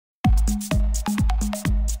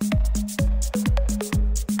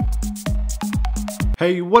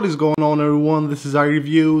Hey, what is going on everyone? This is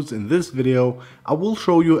iReviews. In this video, I will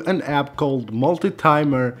show you an app called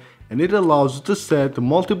MultiTimer, and it allows you to set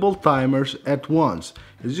multiple timers at once.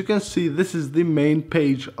 As you can see, this is the main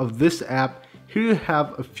page of this app. Here you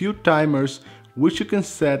have a few timers which you can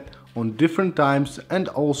set on different times and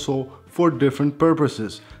also for different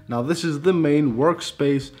purposes. Now this is the main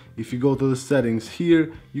workspace. If you go to the settings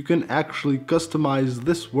here, you can actually customize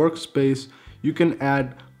this workspace. You can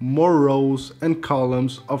add more rows and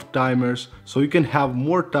columns of timers, so you can have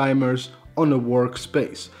more timers on a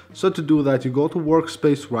workspace. So to do that, you go to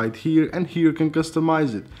workspace right here, and here you can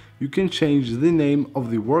customize it. You can change the name of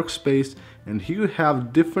the workspace, and here you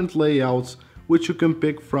have different layouts which you can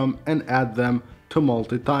pick from and add them to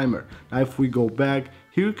MultiTimer. Now if we go back,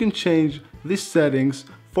 here you can change the settings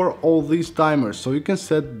for all these timers. So you can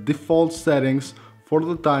set default settings for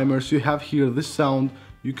the timers. You have here the sound.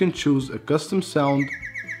 You can choose a custom sound.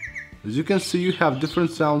 As you can see, you have different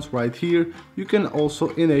sounds right here. You can also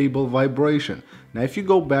enable vibration. Now if you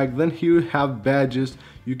go back, then here you have badges.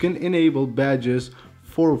 You can enable badges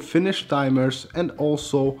for finished timers and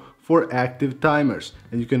also for active timers.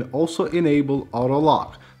 And you can also enable auto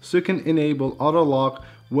lock. So you can enable auto lock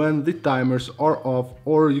when the timers are off,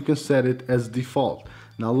 or you can set it as default.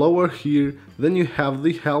 Now lower here, then you have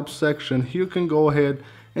the help section. Here you can go ahead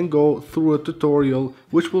and go through a tutorial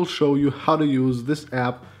which will show you how to use this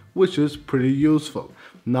app, which is pretty useful.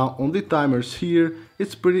 Now on the timers here,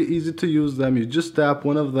 it's pretty easy to use them. You just tap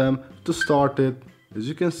one of them to start it, as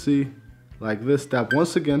you can see, like this. Tap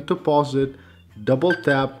once again to pause it, double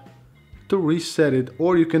tap to reset it,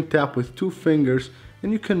 or you can tap with two fingers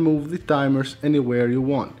and you can move the timers anywhere you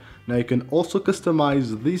want. Now you can also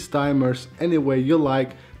customize these timers any way you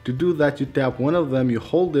like. To do that, you tap one of them, you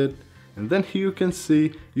hold it, and then here you can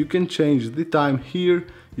see you can change the time here.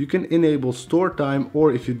 You can enable store time,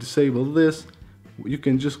 or if you disable this, you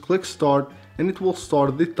can just click start and it will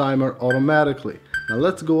start the timer automatically. Now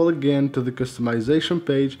let's go again to the customization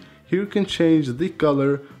page. Here you can change the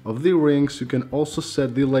color of the rings. You can also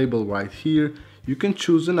set the label right here. You can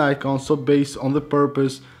choose an icon, so based on the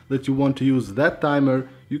purpose that you want to use that timer,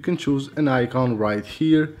 you can choose an icon right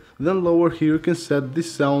here. Then lower here you can set the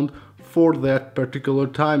sound for that particular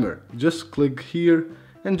timer. Just click here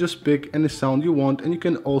and just pick any sound you want, and you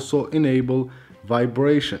can also enable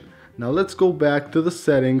vibration. Now let's go back to the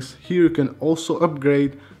settings. Here you can also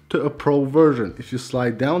upgrade to a pro version. If you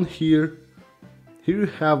slide down here, here you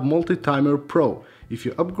have MultiTimer Pro. If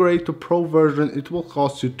you upgrade to Pro version, it will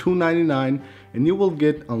cost you $2.99 and you will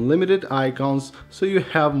get unlimited icons, so you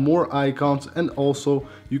have more icons, and also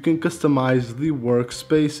you can customize the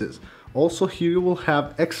workspaces. Also here you will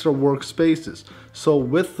have extra workspaces. So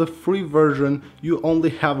with the free version you only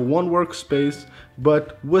have one workspace,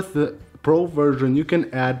 but with the Pro version you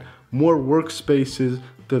can add more workspaces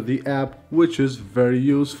to the app, which is very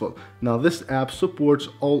useful. Now this app supports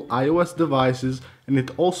all iOS devices and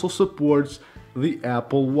it also supports the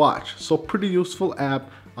Apple Watch. So pretty useful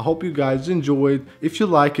app. I hope you guys enjoyed. If you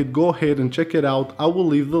like it, go ahead and check it out. I will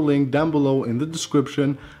leave the link down below in the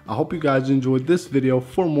description. I hope you guys enjoyed this video.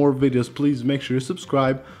 For more videos, please make sure you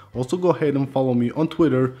subscribe. Also go ahead and follow me on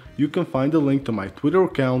Twitter. You can find the link to my Twitter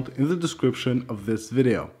account in the description of this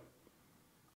video.